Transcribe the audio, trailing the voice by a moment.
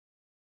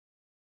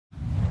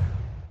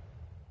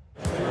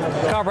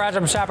Tom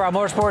Bradford from Chaparral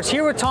Motorsports,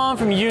 here with Tom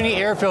from UNI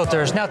Air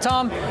Filters. Now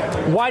Tom,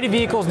 why do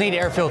vehicles need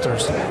air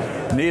filters?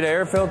 Need an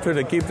air filter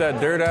to keep that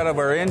dirt out of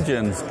our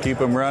engines, keep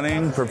them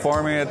running,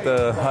 performing at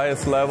the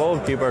highest level,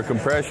 keep our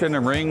compression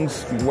and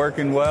rings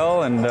working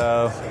well, and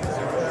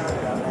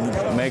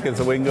make it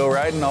so we can go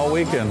riding all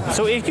weekend.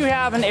 So if you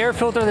have an air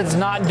filter that's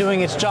not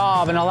doing its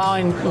job and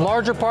allowing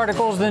larger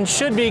particles than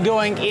should be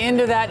going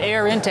into that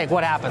air intake,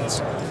 what happens?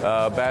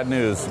 Bad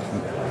news.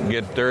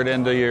 Get dirt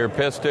into your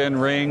piston,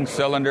 rings,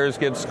 cylinders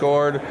get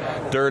scored,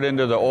 dirt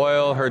into the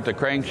oil, hurt the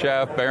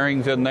crankshaft,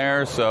 bearings in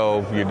there,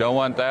 so you don't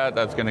want that.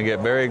 That's going to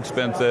get very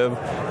expensive,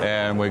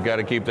 and we've got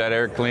to keep that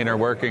air cleaner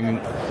working.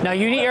 Now,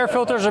 UNI air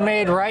filters are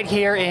made right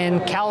here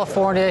in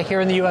California, here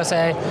in the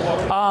USA.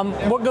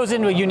 What goes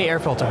into a UNI air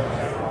filter?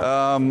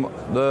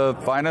 The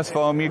finest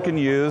foam you can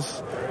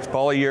use. It's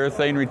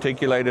polyurethane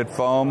reticulated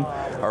foam.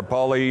 Our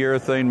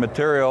polyurethane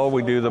material,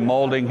 we do the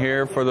molding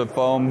here for the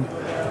foam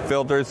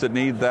filters that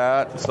need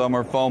that. Some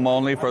are foam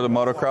only for the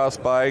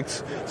motocross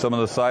bikes. Some of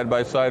the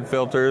side-by-side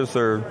filters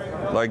are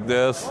like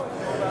this,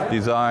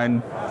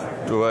 designed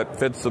to what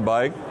fits the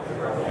bike,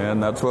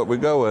 and that's what we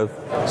go with.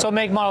 So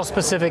make model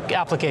specific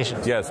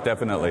applications? Yes,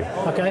 definitely.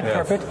 Okay,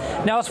 yes.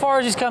 Perfect. Now as far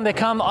as these come, they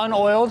come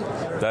unoiled?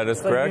 That is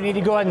so correct. You need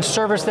to go ahead and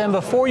service them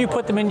before you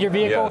put them in your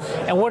vehicle.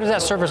 Yes. And what does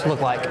that service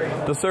look like?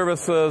 The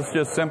service is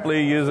just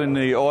simply using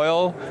the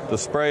oil, the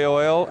spray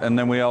oil, and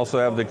then we also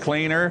have the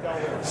cleaner.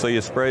 So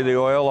you spray the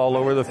oil all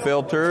over the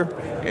filter,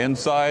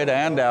 inside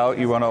and out.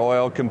 You want to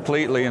oil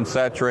completely and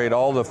saturate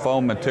all the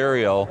foam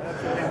material.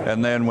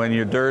 And then when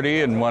you're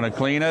dirty and want to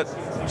clean it,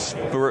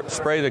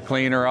 spray the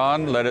cleaner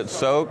on, let it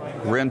soak,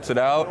 rinse it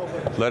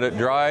out, let it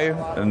dry,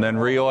 and then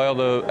re-oil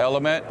the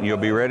element, and you'll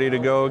be ready to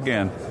go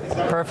again.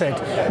 Perfect.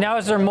 Now,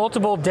 is there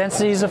multiple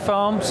densities of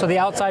foam? So the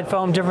outside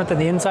foam different than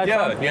the inside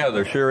foam? Yeah,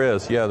 there sure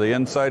is. Yeah, the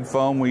inside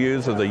foam we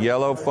use is the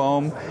yellow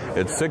foam.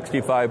 It's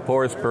 65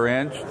 pores per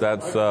inch.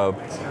 That's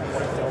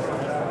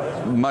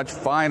much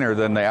finer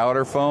than the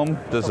outer foam.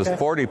 This is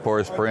 40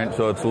 pores per inch,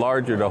 so it's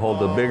larger to hold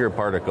the bigger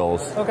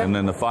particles, and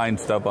then the fine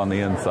stuff on the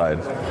inside.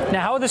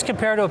 Now, how would this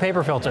compare to a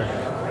paper filter?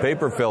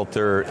 Paper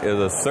filter is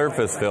a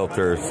surface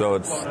filter, so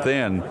it's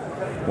thin.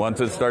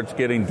 Once it starts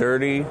getting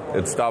dirty,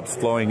 it stops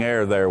flowing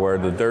air there where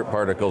the dirt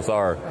particles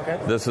are.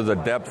 This is a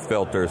depth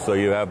filter, so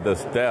you have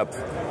this depth,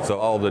 so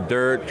all the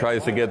dirt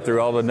tries to get through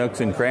all the nooks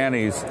and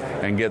crannies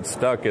and get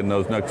stuck in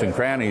those nooks and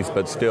crannies,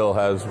 but still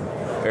has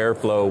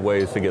airflow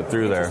ways to get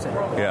through there.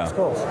 Yeah.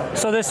 Cool.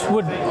 So this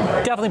would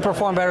definitely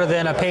perform better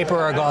than a paper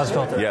or a gauze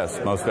filter? Yes,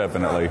 most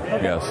definitely.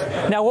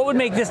 Yes. Now, what would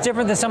make this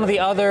different than some of the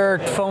other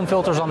foam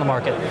filters on the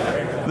market?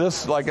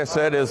 This, like I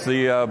said, is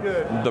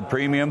the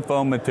premium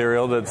foam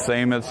material that's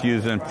same as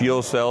used in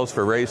fuel cells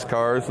for race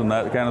cars and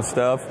that kind of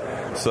stuff.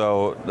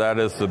 So that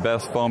is the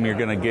best foam you're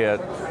going to get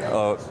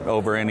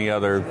over any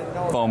other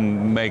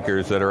foam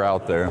makers that are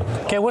out there.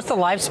 Okay, what's the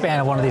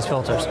lifespan of one of these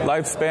filters?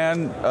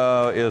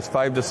 Lifespan is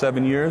 5 to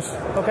 7 years.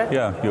 Okay.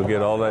 Yeah, you'll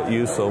get all that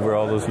use over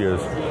all those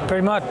years.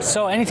 Pretty much.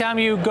 So anytime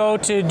you go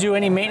to do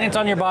any maintenance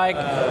on your bike,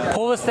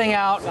 pull this thing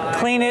out,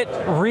 clean it,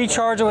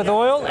 recharge it with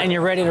oil, and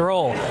you're ready to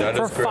roll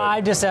for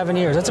 5 to 7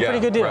 years. That's a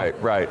pretty good deal.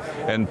 Right.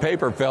 And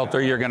paper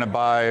filter, you're going to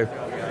buy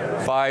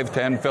 5,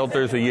 10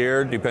 filters a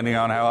year, depending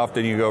on how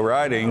often you go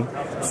riding.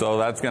 So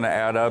that's going to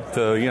add up to,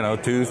 $200,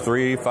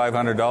 $300,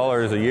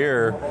 $500 a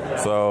year.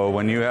 So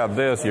when you have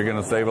this, you're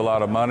going to save a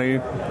lot of money,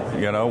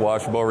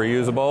 washable,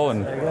 reusable,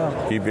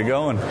 and keep you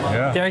going.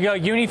 Yeah. There you go,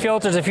 UNI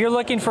Filters. If you're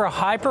looking for a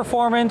high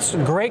performance,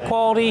 great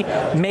quality,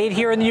 made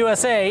here in the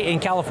USA, in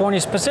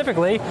California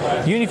specifically,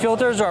 UNI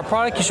Filters are a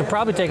product you should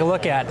probably take a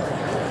look at.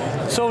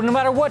 So no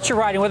matter what you're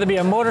riding, whether it be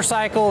a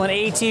motorcycle, an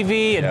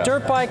ATV, a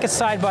dirt bike, a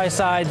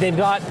side-by-side, they've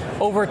got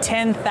over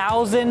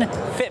 10,000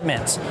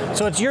 fitments.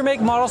 So it's your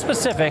make model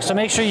specific, so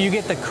make sure you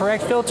get the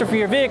correct filter for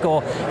your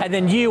vehicle, and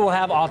then you will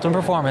have optimum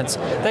performance.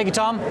 Thank you,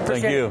 Tom.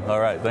 Thank you. All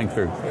right, thanks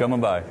for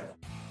coming by.